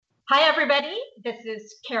Hi, everybody. This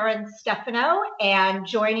is Karen Stefano, and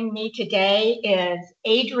joining me today is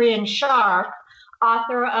Adrienne Sharp,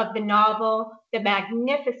 author of the novel The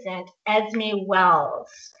Magnificent Esme Wells.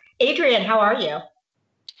 Adrienne, how are you?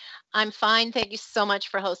 I'm fine. Thank you so much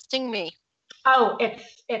for hosting me. Oh,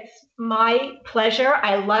 it's my pleasure.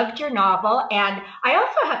 I loved your novel, and I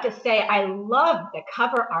also have to say I love the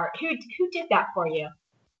cover art. Who did that for you?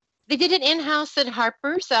 They did it in-house at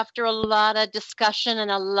Harper's after a lot of discussion and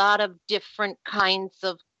a lot of different kinds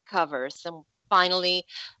of covers. And finally,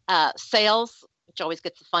 sales, which always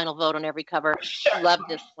gets the final vote on every cover, Sure. loved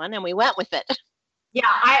this one, and we went with it. Yeah,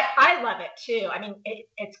 I love it too. I mean,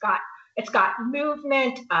 it's got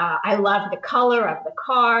movement. I love the color of the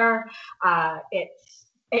car.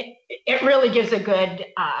 It really gives a good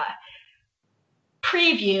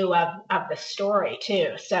preview of the story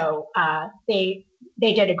too. So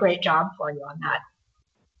they did a great job for you on that.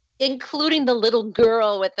 Including the little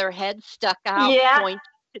girl with her head stuck out, Yeah. pointing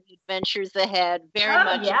to the adventures ahead. Very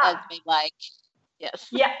much Yeah. Esme-like. Yes.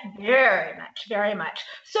 Yeah, very much, very much.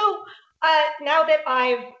 So now that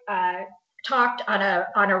I've talked on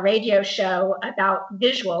a radio show about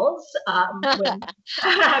visuals, when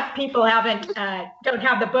people don't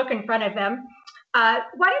have the book in front of them, why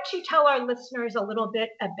don't you tell our listeners a little bit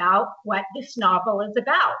about what this novel is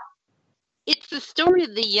about? It's the story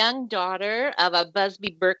of the young daughter of a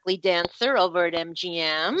Busby Berkeley dancer over at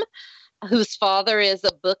MGM, whose father is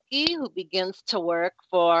a bookie who begins to work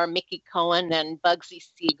for Mickey Cohen and Bugsy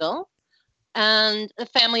Siegel. And the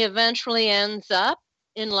family eventually ends up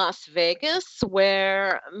in Las Vegas,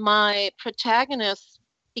 where my protagonist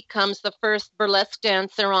becomes the first burlesque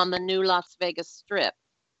dancer on the new Las Vegas Strip.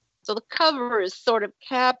 So the cover is sort of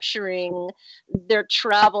capturing their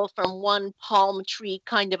travel from one palm tree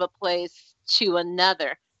kind of a place to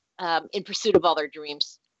another in pursuit of all their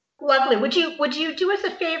dreams. Lovely. Would you do us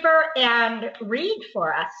a favor and read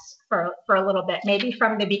for us for a little bit, maybe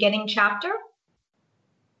from the beginning chapter?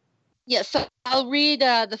 Yes, so I'll read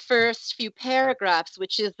the first few paragraphs,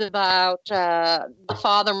 which is about the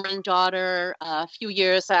father and daughter a few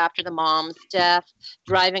years after the mom's death,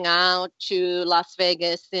 driving out to Las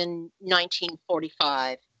Vegas in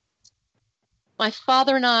 1945. My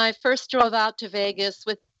father and I first drove out to Vegas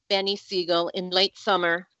with Benny Siegel in late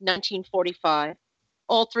summer 1945.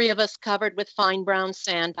 All three of us covered with fine brown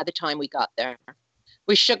sand by the time we got there.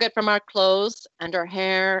 We shook it from our clothes and our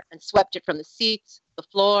hair and swept it from the seats, the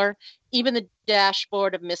floor, even the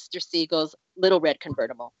dashboard of Mr. Siegel's little red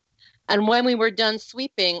convertible. And when we were done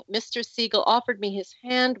sweeping, Mr. Siegel offered me his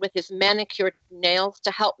hand with his manicured nails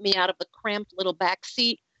to help me out of the cramped little back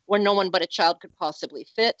seat where no one but a child could possibly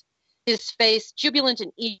fit, his face jubilant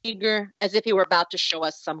and eager, as if he were about to show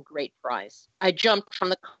us some great prize. I jumped from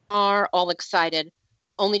the car, all excited,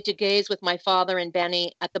 only to gaze with my father and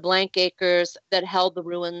Benny at the blank acres that held the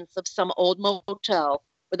ruins of some old motel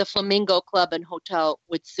where the Flamingo Club and Hotel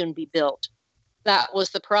would soon be built. That was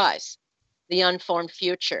the prize, the unformed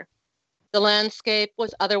future. The landscape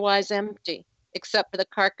was otherwise empty, except for the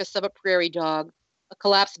carcass of a prairie dog, a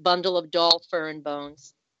collapsed bundle of doll fur and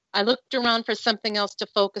bones. I looked around for something else to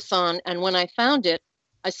focus on, and when I found it,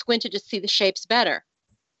 I squinted to see the shapes better.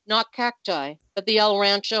 Not cacti, but the El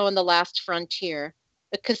Rancho and the Last Frontier,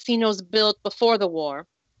 the casinos built before the war,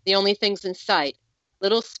 the only things in sight,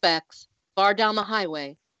 little specks far down the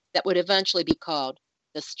highway that would eventually be called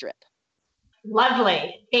the Strip.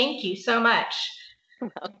 Lovely. Thank you so much.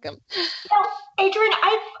 Welcome. Well, Adrienne,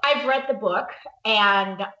 I've read the book,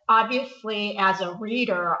 and obviously, as a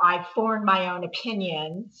reader, I've formed my own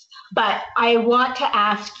opinions. But I want to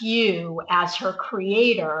ask you, as her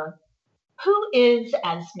creator, who is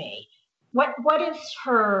Esme? What is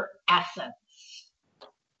her essence?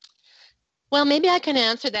 Well, maybe I can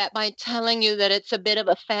answer that by telling you that it's a bit of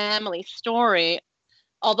a family story.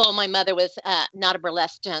 Although my mother was not a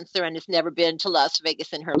burlesque dancer and has never been to Las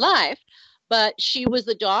Vegas in her life, but she was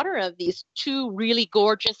the daughter of these two really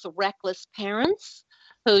gorgeous, reckless parents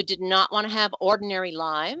who did not want to have ordinary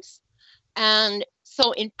lives. And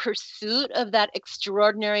so, in pursuit of that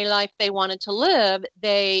extraordinary life they wanted to live,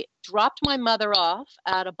 they dropped my mother off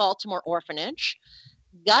at a Baltimore orphanage,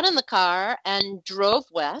 got in the car, and drove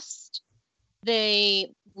west.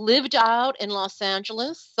 They lived out in Los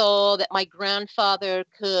Angeles so that my grandfather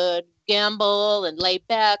could gamble and lay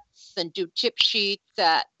bets and do tip sheets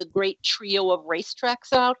at the great trio of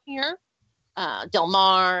racetracks out here, Del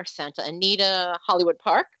Mar, Santa Anita, Hollywood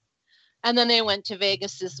Park. And then they went to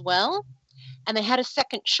Vegas as well. And they had a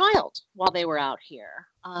second child while they were out here.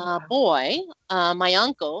 A boy, my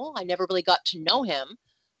uncle, I never really got to know him,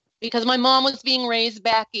 because my mom was being raised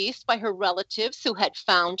back east by her relatives who had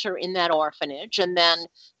found her in that orphanage and then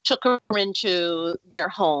took her into their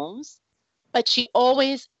homes. But she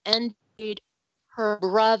always envied her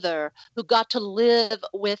brother who got to live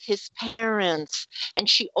with his parents, and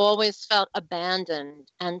she always felt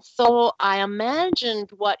abandoned. And so I imagined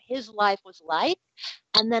what his life was like.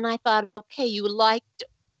 And then I thought, okay, you liked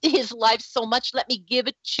his life so much, let me give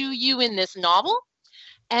it to you in this novel.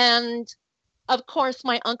 And of course,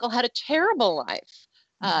 my uncle had a terrible life,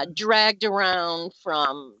 dragged around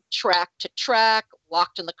from track to track,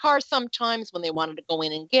 locked in the car sometimes when they wanted to go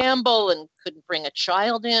in and gamble and couldn't bring a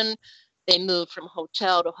child in. They moved from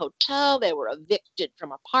hotel to hotel. They were evicted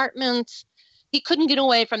from apartments. He couldn't get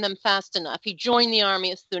away from them fast enough. He joined the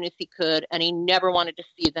army as soon as he could, and he never wanted to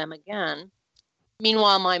see them again.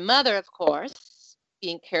 Meanwhile, my mother, of course,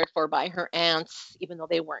 being cared for by her aunts, even though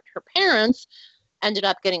they weren't her parents, ended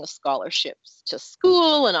up getting a scholarship to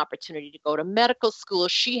school, an opportunity to go to medical school.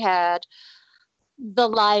 She had the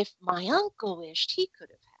life my uncle wished he could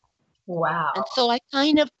have had. Wow. And so I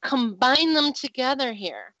kind of combined them together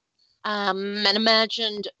here, and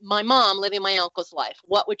imagined my mom living my uncle's life.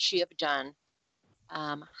 What would she have done?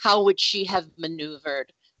 How would she have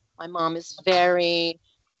maneuvered? My mom is very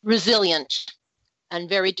resilient and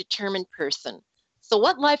very determined person. So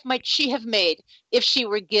what life might she have made if she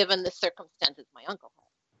were given the circumstances my uncle had?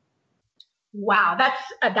 Wow,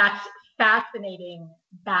 that's fascinating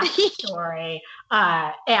backstory.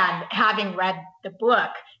 And having read the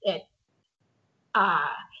book, it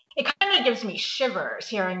kind of gives me shivers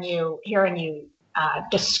hearing you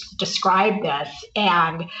describe this.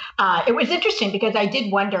 And it was interesting because I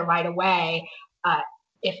did wonder right away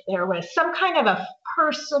if there was some kind of a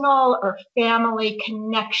personal or family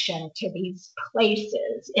connection to these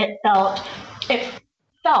places. It felt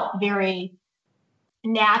very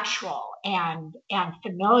natural and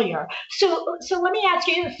familiar. So let me ask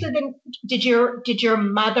you. So then, did your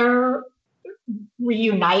mother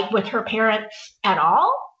reunite with her parents at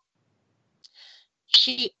all?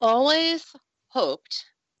 She always hoped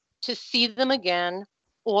to see them again,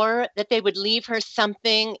 or that they would leave her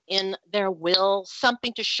something in their will,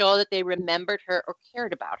 something to show that they remembered her or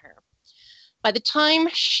cared about her. By the time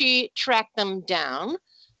she tracked them down,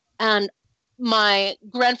 and my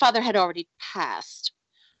grandfather had already passed,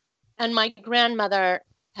 and my grandmother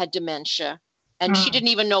had dementia, and she didn't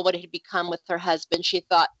even know what had become with her husband. She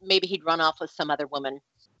thought maybe he'd run off with some other woman.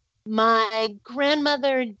 My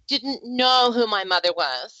grandmother didn't know who my mother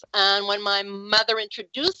was. And when my mother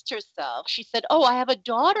introduced herself, she said, "Oh, I have a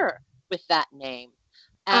daughter with that name."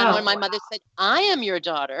 And when my mother said, "I am your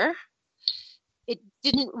daughter," it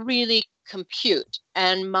didn't really compute.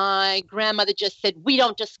 And my grandmother just said, "We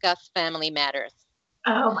don't discuss family matters."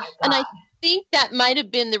 Oh my God. And I think that might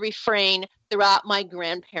have been the refrain throughout my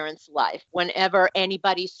grandparents' life. Whenever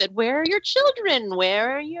anybody said, "Where are your children?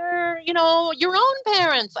 Where are your own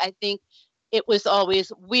parents?" I think it was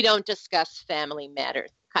always, "We don't discuss family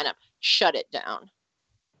matters." Kind of shut it down.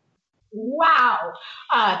 Wow.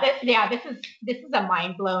 This is a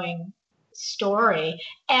mind-blowing story.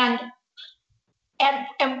 And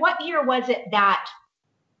what year was it that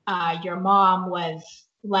your mom was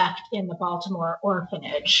left in the Baltimore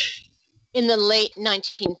orphanage? In the late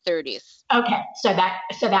 1930s. Okay, so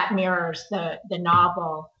that mirrors the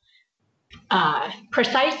novel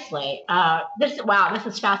precisely. This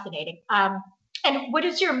is fascinating. And what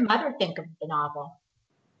does your mother think of the novel?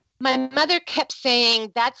 My mother kept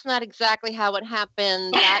saying, "That's not exactly how it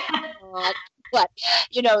happened. That's not what,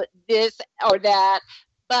 this or that."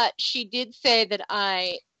 But she did say that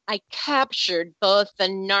I captured both the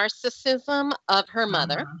narcissism of her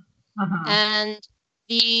mother and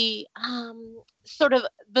the sort of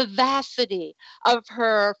vivacity of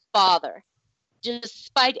her father.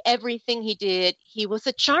 Despite everything he did, he was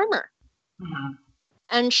a charmer.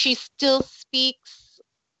 And she still speaks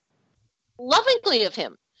lovingly of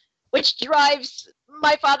him, which drives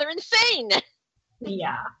my father insane.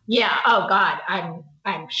 Yeah. Oh God,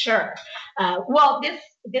 I'm sure. Well,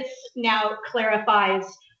 this now clarifies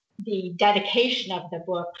the dedication of the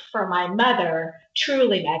book for my mother.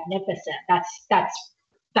 Truly magnificent.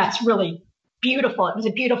 That's really beautiful. It was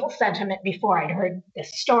a beautiful sentiment before I'd heard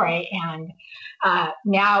this story, and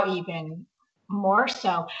now even more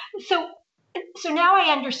so. So now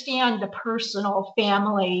I understand the personal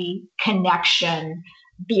family connection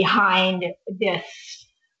behind this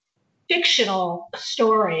fictional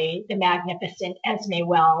story, The Magnificent Esme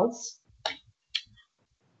Wells.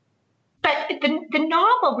 But the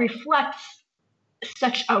novel reflects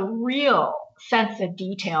such a real sense of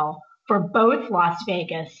detail for both Las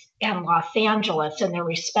Vegas and Los Angeles in their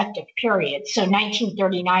respective periods. So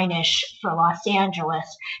 1939-ish for Los Angeles,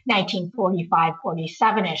 1945,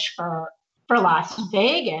 47-ish for Las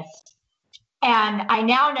Vegas. And I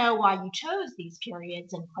now know why you chose these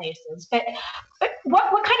periods and places. But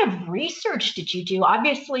what kind of research did you do?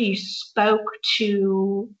 Obviously, you spoke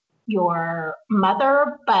to your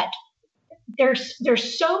mother, but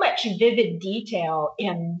there's so much vivid detail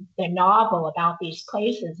in the novel about these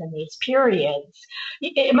places and these periods.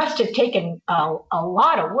 It must have taken a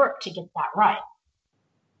lot of work to get that right.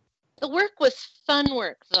 The work was fun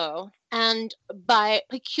work, though, and by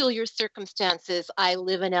peculiar circumstances, I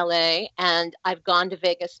live in LA and I've gone to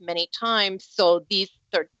Vegas many times, so these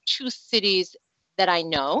are two cities that I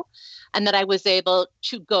know and that I was able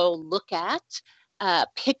to go look at,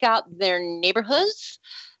 pick out their neighborhoods,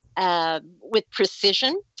 with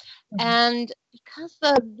precision. Mm-hmm. And because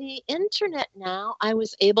of the internet now, I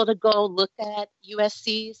was able to go look at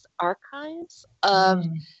USC's archives of,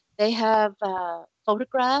 they have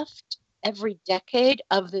photographed every decade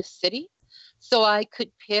of this city. So I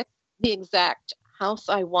could pick the exact house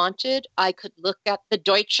I wanted. I could look at the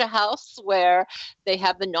Deutsche House where they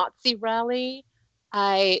have the Nazi rally.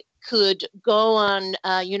 I could go on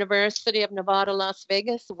University of Nevada, Las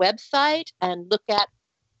Vegas website and look at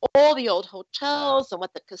all the old hotels and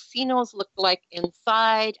what the casinos looked like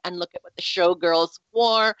inside and look at what the showgirls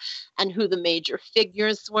wore and who the major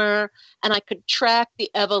figures were. And I could track the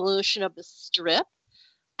evolution of the Strip.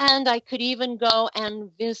 And I could even go and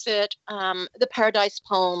visit the Paradise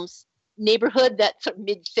Palms neighborhood, that sort of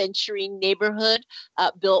mid-century neighborhood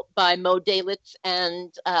built by Mo Dalitz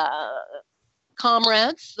and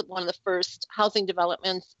comrades, one of the first housing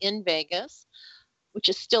developments in Vegas, which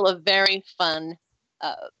is still a very fun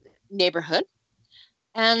neighborhood.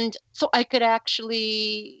 And so I could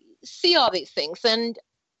actually see all these things. And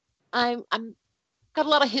I'm got a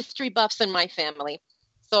lot of history buffs in my family.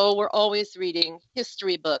 So we're always reading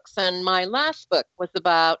history books. And my last book was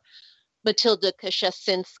about Matilda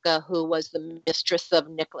Kościuszynska, who was the mistress of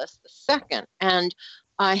Nicholas II. And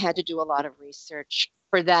I had to do a lot of research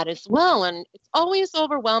for that as well. And it's always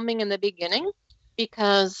overwhelming in the beginning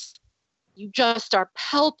because you just are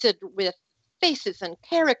pelted with faces and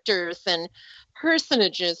characters and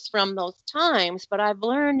personages from those times. But I've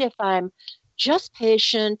learned if I'm just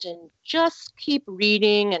patient and just keep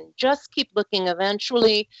reading and just keep looking,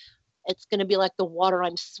 eventually it's going to be like the water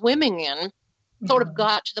I'm swimming in. Mm-hmm. Sort of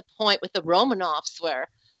got to the point with the Romanovs where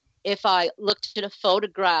if I looked at a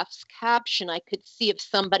photograph's caption, I could see if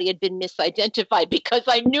somebody had been misidentified because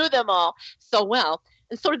I knew them all so well.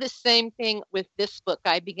 And sort of the same thing with this book.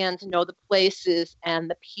 I began to know the places and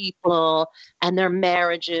the people and their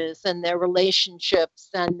marriages and their relationships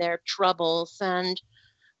and their troubles. And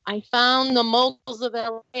I found the moguls of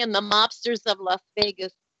LA and the mobsters of Las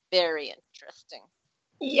Vegas very interesting.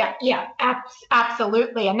 Yeah,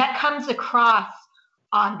 absolutely. And that comes across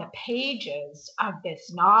on the pages of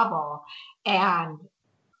this novel. And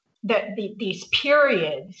these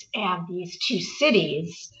periods and these two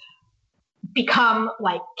cities become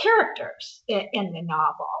like characters in the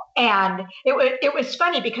novel. And it was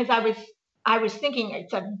funny because I was thinking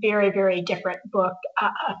it's a very, very different book,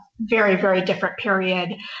 a very, very different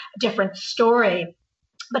period, different story.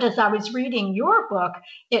 But as I was reading your book,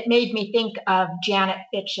 it made me think of Janet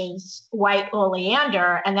Fitch's White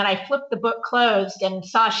Oleander. And then I flipped the book closed and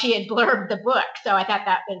saw she had blurbed the book. So I thought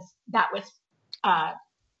that was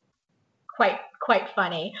quite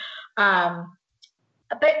funny.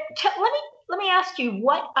 But let me ask you,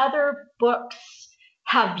 what other books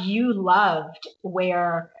have you loved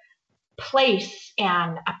where place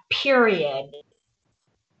and a period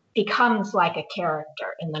becomes like a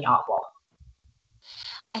character in the novel?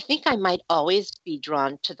 I think I might always be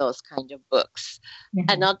drawn to those kind of books. Mm-hmm.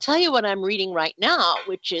 And I'll tell you what I'm reading right now,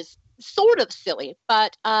 which is sort of silly,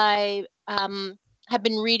 but I have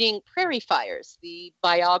been reading Prairie Fires, the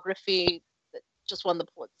biography that just won the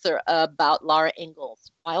Pulitzer about Laura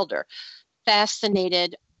Ingalls Wilder.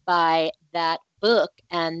 Fascinated by that book.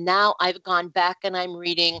 And now I've gone back and I'm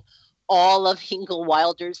reading all of Ingalls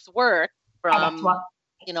Wilder's work from,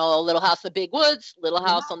 Little House in the Big Woods, Little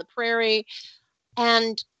House on the Prairie.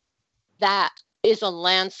 And that is a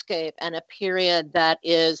landscape and a period that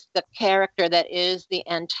is the character, that is the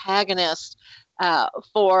antagonist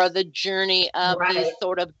for the journey of these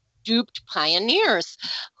sort of duped pioneers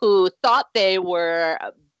who thought they were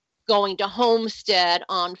going to homestead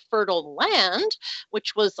on fertile land,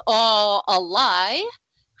 which was all a lie,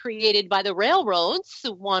 created by the railroads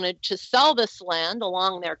who wanted to sell this land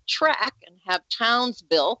along their track and have towns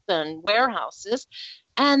built and warehouses.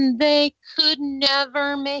 And they could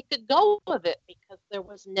never make a go of it because there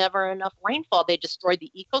was never enough rainfall. They destroyed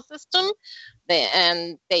the ecosystem,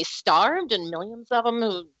 and they starved, and millions of them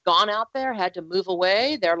who've gone out there had to move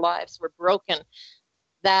away. Their lives were broken.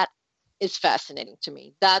 That is fascinating to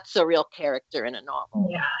me. That's a real character in a novel.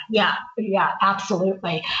 Yeah,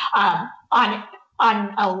 absolutely. I've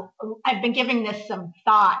been giving this some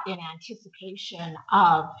thought in anticipation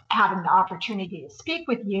of having the opportunity to speak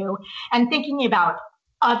with you and thinking about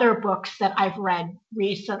other books that I've read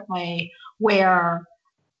recently where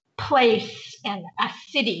place and a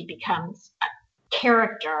city becomes a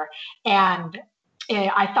character. And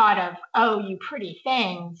I thought of Oh, You Pretty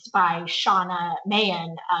Things by Shauna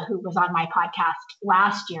Mahan, who was on my podcast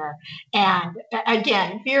last year. And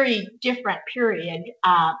again, very different period,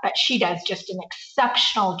 but she does just an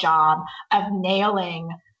exceptional job of nailing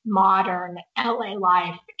modern LA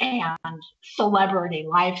life and celebrity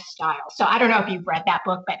lifestyle. So I don't know if you've read that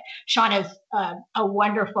book, but Shauna's a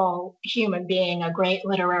wonderful human being, a great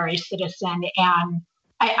literary citizen. And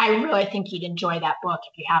I really think you'd enjoy that book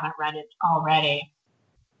if you haven't read it already.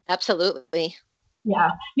 Absolutely.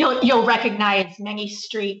 Yeah, you'll recognize many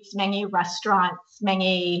streets, many restaurants,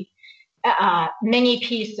 many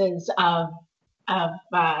pieces of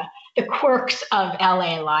the quirks of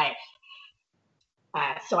LA life.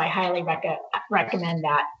 So I highly recommend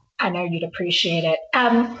that. I know you'd appreciate it.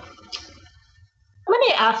 Let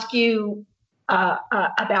me ask you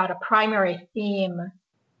about a primary theme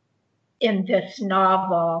in this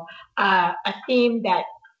novel, a theme that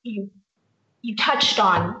you touched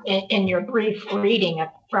on in your brief reading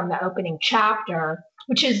from the opening chapter,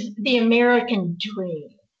 which is the American dream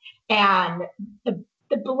and the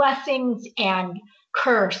blessings and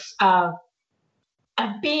curse of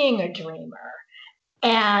being a dreamer.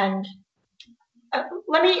 And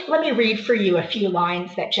let me read for you a few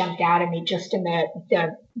lines that jumped out at me just in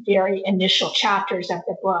the very initial chapters of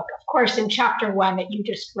the book. Of course, in chapter 1 that you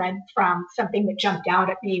just read from, something that jumped out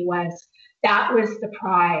at me was that was the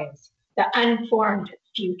prize, the unformed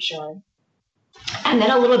future. And then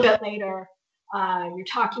a little bit later, you're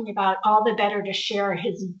talking about all the better to share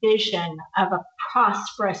his vision of a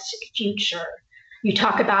prosperous future. You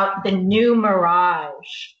talk about the new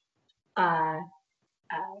mirage.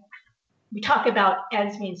 We talk about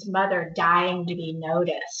Esme's mother dying to be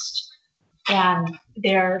noticed. And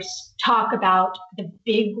there's talk about the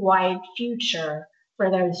big wide future for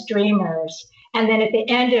those dreamers. And then at the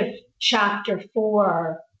end of chapter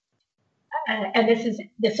 4, and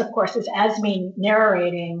this of course is Esme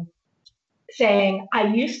narrating, saying, I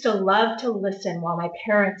used to love to listen while my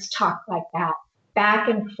parents talked like that, back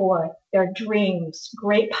and forth, their dreams,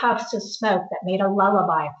 great puffs of smoke that made a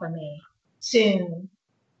lullaby for me. Soon,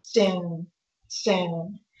 soon,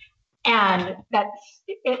 soon. And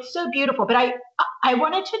it's so beautiful. But I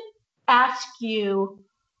wanted to ask you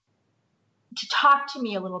to talk to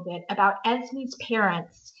me a little bit about Esme's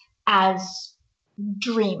parents as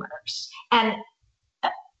dreamers. And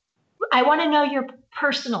I want to know your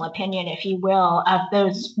personal opinion, if you will, of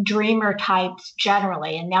those dreamer types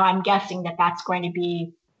generally. And now I'm guessing that that's going to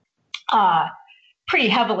be pretty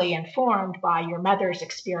heavily informed by your mother's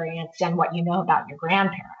experience and what you know about your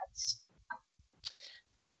grandparents.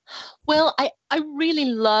 Well, I really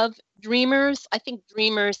love dreamers. I think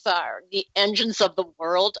dreamers are the engines of the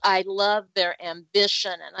world. I love their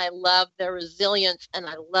ambition, and I love their resilience, and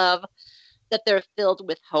I love that they're filled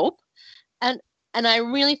with hope. And I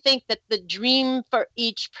really think that the dream for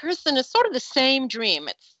each person is sort of the same dream.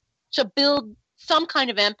 It's to build some kind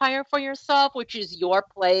of empire for yourself, which is your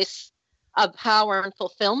place of power and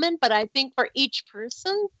fulfillment. But I think for each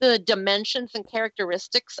person, the dimensions and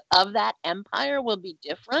characteristics of that empire will be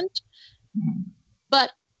different.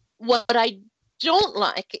 But what I don't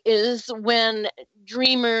like is when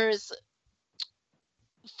dreamers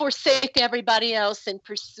forsake everybody else in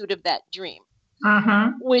pursuit of that dream,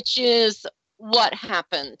 which is what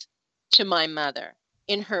happened to my mother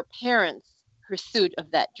in her parents' pursuit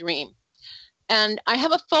of that dream. And I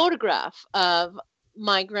have a photograph of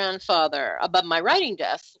my grandfather above my writing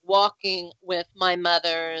desk walking with my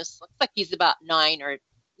mother's, looks like he's about nine or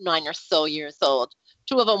so years old,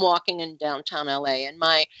 two of them walking in downtown LA. And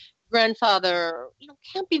my grandfather,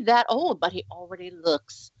 can't be that old, but he already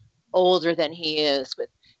looks older than he is, with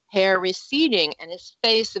hair receding and his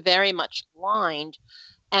face very much lined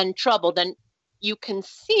and troubled. And you can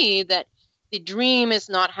see that the dream is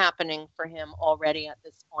not happening for him already at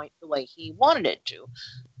this point the way he wanted it to.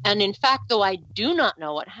 And in fact, though I do not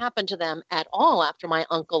know what happened to them at all after my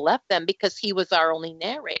uncle left them, because he was our only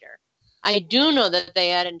narrator, I do know that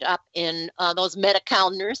they ended up in those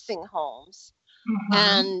Medi-Cal nursing homes. Mm-hmm.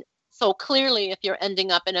 And so clearly, if you're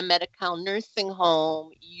ending up in a Medi-Cal nursing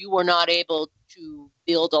home, you are not able to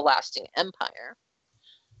build a lasting empire.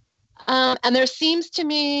 And there seems to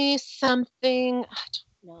me something, I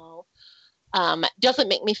don't know, doesn't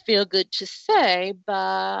make me feel good to say,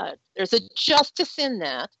 but there's a justice in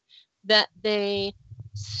that they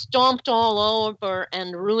stomped all over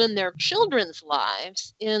and ruined their children's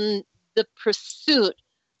lives in the pursuit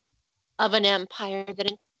of an empire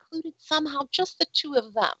that included somehow just the two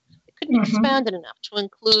of them. They couldn't mm-hmm. expand it enough to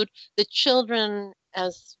include the children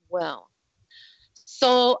as well.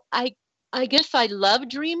 So I guess I love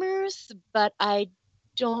dreamers, but I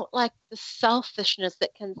don't like the selfishness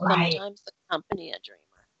that can sometimes accompany a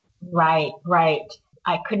dreamer. Right.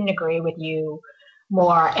 I couldn't agree with you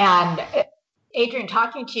more. And Adrienne,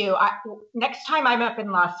 talking to you, next time I'm up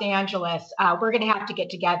in Los Angeles, we're going to have to get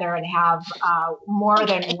together and have more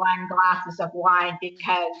than one glasses of wine,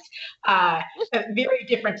 because very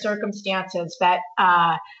different circumstances. But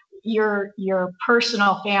your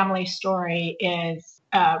personal family story is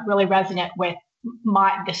really resonant with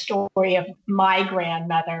the story of my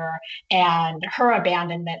grandmother and her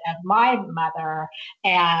abandonment of my mother,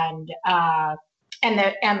 and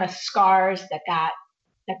the scars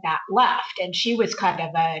that left. And she was kind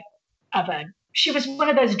of she was one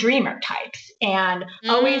of those dreamer types, and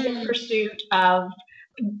always in pursuit of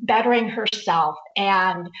bettering herself,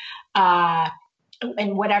 and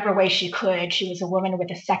in whatever way she could. She was a woman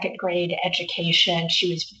with a second grade education.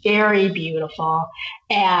 She was very beautiful,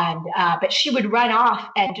 and but she would run off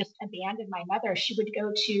and just abandon my mother. She would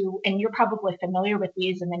go to, and you're probably familiar with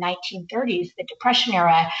these in the 1930s, the Depression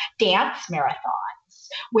era dance marathons,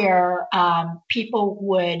 where people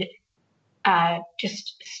would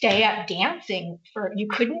just stay up dancing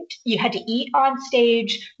you had to eat on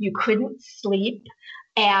stage, you couldn't sleep,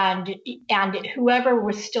 and whoever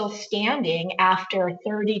was still standing after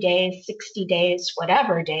 30 days, 60 days,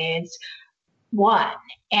 whatever days, won.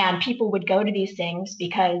 And people would go to these things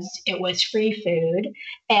because it was free food,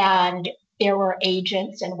 and there were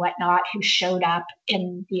agents and whatnot who showed up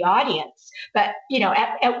in the audience. But,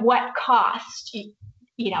 at what cost?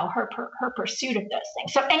 Her pursuit of those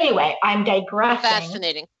things. So anyway, I'm digressing.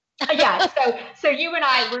 Fascinating. Yeah. So you and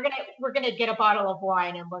I, we're gonna get a bottle of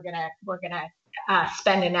wine, and we're gonna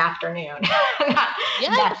spend an afternoon.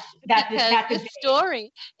 Yes, because the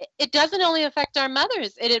story, it doesn't only affect our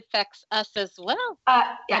mothers; it affects us as well.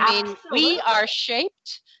 We are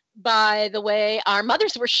shaped by the way our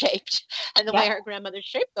mothers were shaped, and the way our grandmothers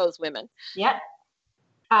shaped those women. Yep.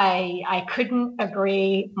 I couldn't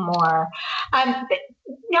agree more.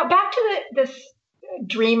 Now back to this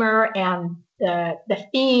dreamer and the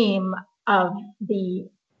theme of the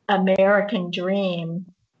American dream.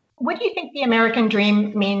 What do you think the American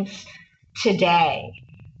dream means today?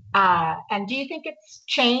 And do you think it's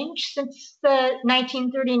changed since the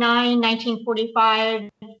 1939, 1945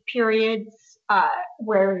 periods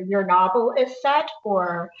where your novel is set,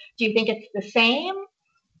 or do you think it's the same?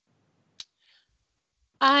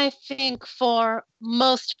 I think for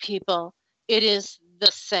most people, it is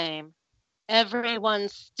the same. Everyone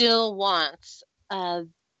still wants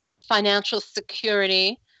financial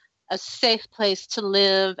security, a safe place to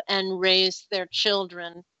live and raise their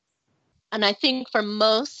children. And I think for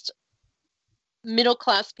most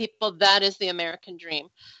middle-class people, that is the American dream.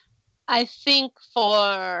 I think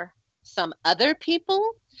for some other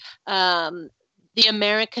people, the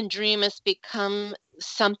American dream has become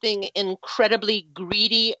something incredibly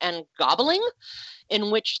greedy and gobbling, in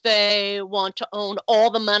which they want to own all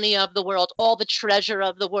the money of the world, all the treasure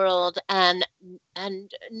of the world, and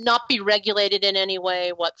not be regulated in any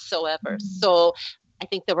way whatsoever. So I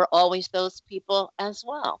think there were always those people as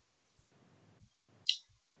well.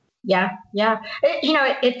 Yeah.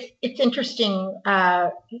 It's interesting.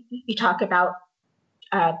 You talk about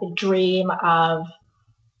the dream of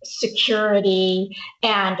security,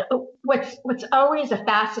 and what's always a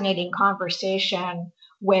fascinating conversation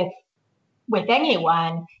with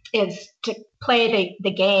anyone is to play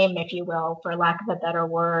the game, if you will, for lack of a better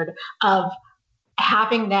word, of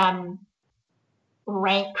having them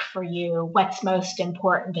rank for you what's most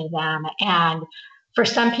important to them. And for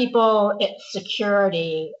some people, it's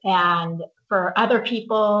security. And for other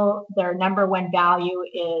people, their number one value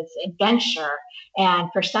is adventure. And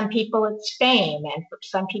for some people, it's fame. And for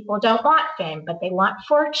some people don't want fame, but they want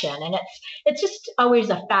fortune. And it's just always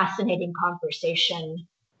a fascinating conversation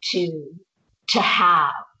to to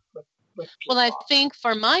have with people. Well, I think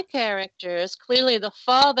for my characters, clearly the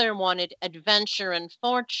father wanted adventure and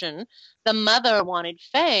fortune, the mother wanted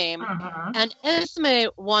fame, and Esme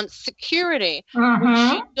wants security, which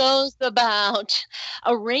she goes about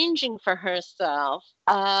arranging for herself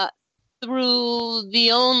through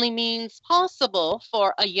the only means possible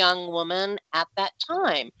for a young woman at that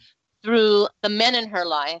time, through the men in her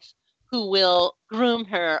life who will groom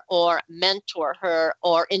her or mentor her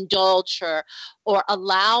or indulge her or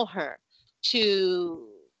allow her to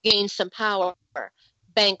gain some power,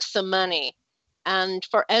 bank some money. And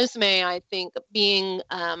for Esme, I think being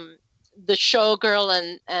the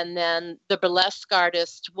showgirl and then the burlesque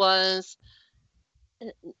artist was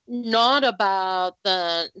not about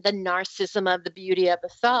the narcissism of the beauty of the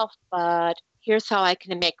self, but here's how I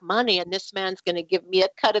can make money, and this man's going to give me a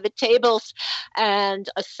cut of the tables and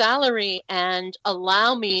a salary and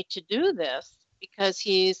allow me to do this because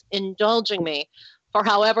he's indulging me. For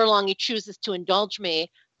however long he chooses to indulge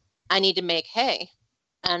me, I need to make hay.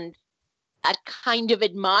 And I kind of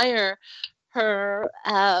admire her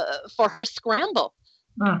for her scramble.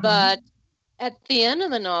 But at the end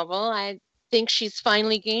of the novel, I think she's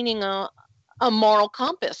finally gaining a moral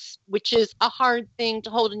compass, which is a hard thing to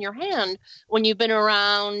hold in your hand when you've been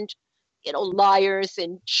around, liars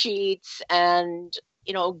and cheats and,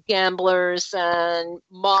 gamblers and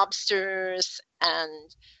mobsters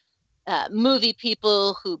and movie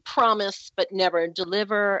people who promise but never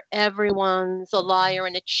deliver. Everyone's a liar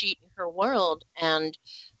and a cheat in her world. And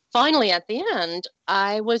finally, at the end,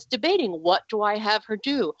 I was debating, what do I have her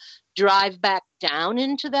do? Drive back down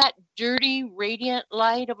into that dirty, radiant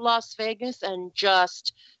light of Las Vegas and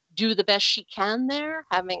just do the best she can there,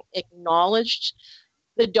 having acknowledged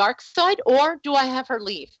the dark side? Or do I have her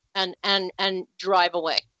leave and drive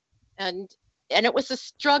away? And it was a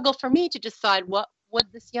struggle for me to decide what would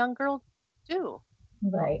this young girl do.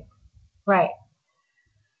 Right. And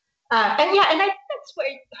I think that's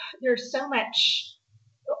why there's so much.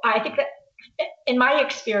 I think that in my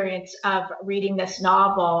experience of reading this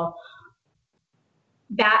novel,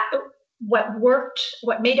 that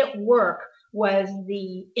what made it work was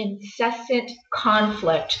the incessant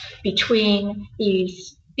conflict between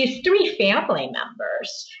these three family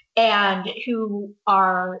members and who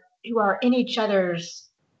are in each other's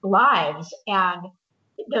lives, and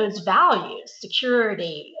those values,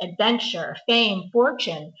 security, adventure, fame,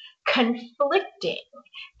 fortune, conflicting.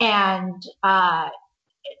 And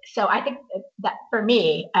so I think that for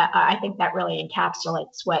me, I think that really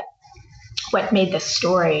encapsulates what made this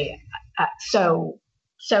story so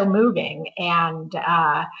moving and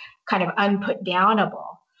kind of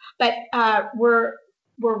unputdownable. But we're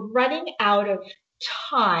running out of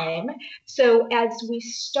time. So as we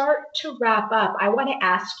start to wrap up, I want to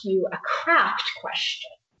ask you a craft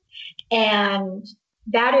question. And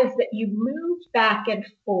that is that you move back and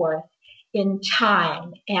forth in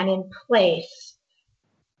time and in place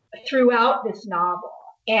throughout this novel.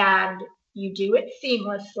 And you do it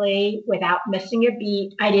seamlessly without missing a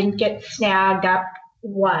beat. I didn't get snagged up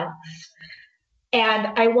once. And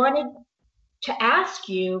I wanted to ask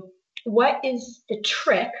you, what is the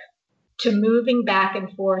trick to moving back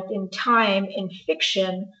and forth in time in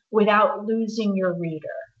fiction without losing your reader?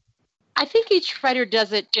 I think each writer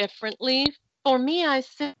does it differently. For me, I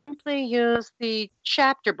simply use the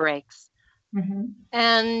chapter breaks.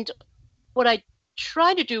 And what I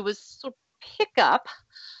try to do was sort of pick up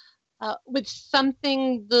with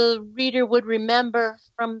something the reader would remember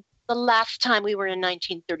from the last time we were in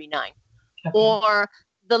 1939, or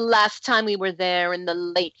the last time we were there in the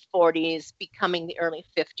late 40s, becoming the early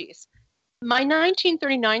 50s. My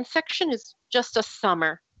 1939 section is just a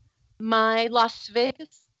summer. My Las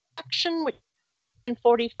Vegas section, which in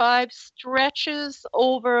 45, stretches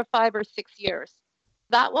over 5 or 6 years.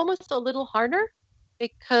 That one was a little harder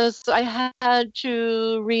because I had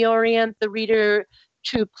to reorient the reader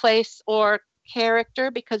to place or character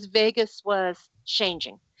because Vegas was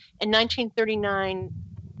changing. In 1939,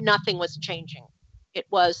 nothing was changing. It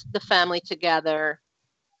was the family together,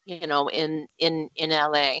 in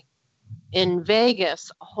LA. In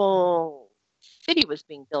Vegas, a whole city was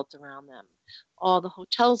being built around them. All the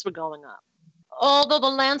hotels were going up. Although the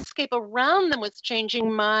landscape around them was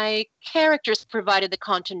changing, my characters provided the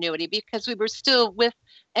continuity because we were still with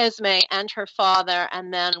Esme and her father,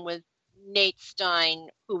 and then with Nate Stein,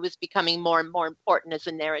 who was becoming more and more important as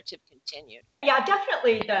the narrative continued. Yeah,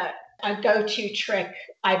 definitely a go-to trick,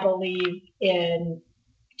 I believe, in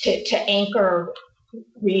to anchor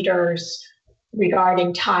readers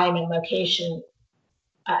regarding time and location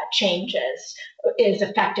changes is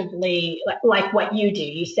effectively like what you do.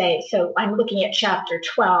 You say, so I'm looking at chapter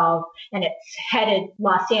 12 and it's headed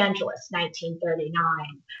Los Angeles,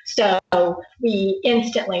 1939. So we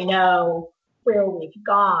instantly know where we've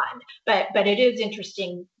gone. But it is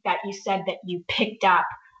interesting that you said that you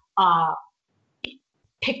uh,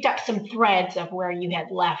 picked up some threads of where you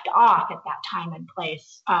had left off at that time and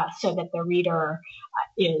place, so that the reader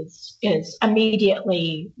is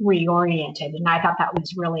immediately reoriented. And I thought that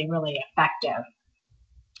was really, really effective.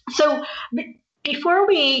 So before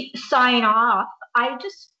we sign off, I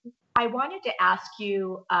wanted to ask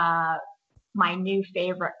you my new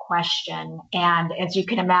favorite question. And as you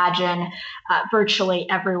can imagine, virtually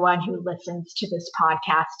everyone who listens to this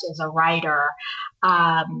podcast is a writer.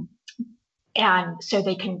 And so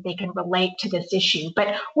they can relate to this issue.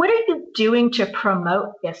 But what are you doing to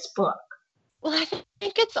promote this book? Well, I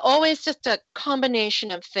think it's always just a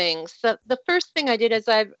combination of things. The first thing I did is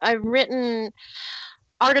I've written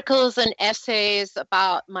articles and essays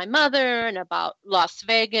about my mother and about Las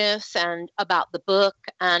Vegas and about the book,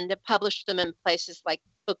 and published them in places like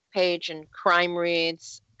BookPage and Crime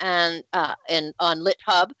Reads and on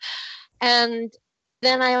LitHub. And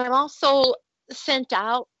then I also sent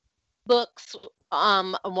out books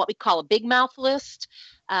on what we call a big mouth list,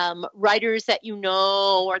 writers that you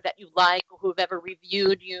know or that you like or who've ever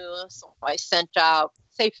reviewed you. So I sent out,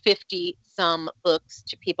 say, 50 some books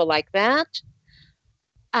to people like that.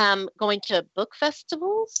 Going to book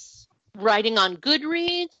festivals, writing on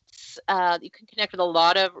Goodreads. You can connect with a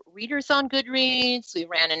lot of readers on Goodreads. We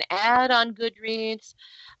ran an ad on Goodreads.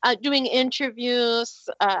 Doing interviews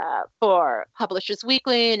for Publishers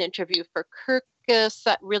Weekly, an interview for Kirkus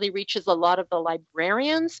that really reaches a lot of the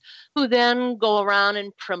librarians who then go around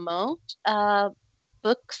and promote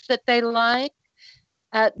books that they like.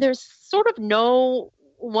 There's sort of no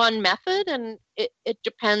one method, and it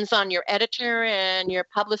depends on your editor and your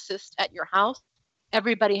publicist at your house.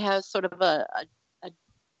 Everybody has sort of a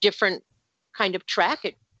different kind of track.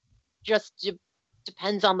 It just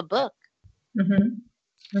depends on the book.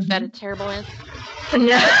 Mm-hmm. Is that a terrible answer? No. You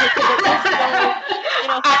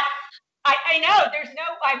know, I know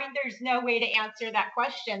there's no way to answer that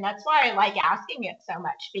question. That's why I like asking it so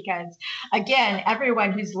much, because again,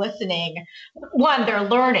 everyone who's listening, one, they're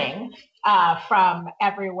learning from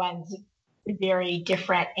everyone's very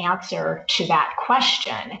different answer to that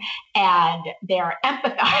question, and they're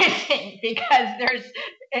empathizing because there's,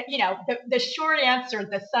 the short answer,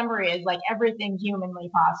 the summary is like everything humanly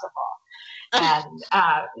possible. And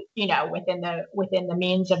within the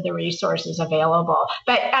means of the resources available.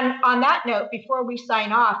 But on that note, before we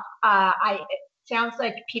sign off, it sounds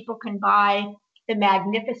like people can buy The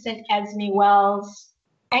Magnificent Esme Wells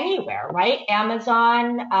anywhere, right?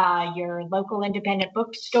 Amazon, your local independent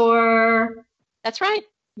bookstore. That's right.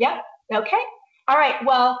 Yep. Okay. All right.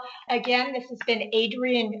 Well, again, this has been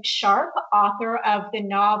Adrienne Sharp, author of the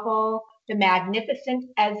novel The Magnificent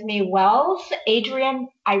Esme Wells. Adrienne,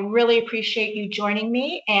 I really appreciate you joining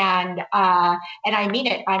me, and I mean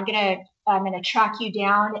it. I'm gonna track you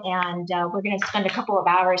down, and we're gonna spend a couple of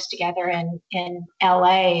hours together in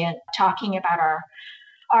LA and talking about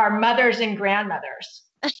our mothers and grandmothers.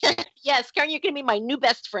 Yes, Karen, you're gonna be my new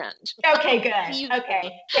best friend. Okay, good.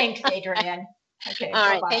 Okay, thanks, Adrienne. Okay, all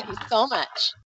right. bye-bye. Thank you so much.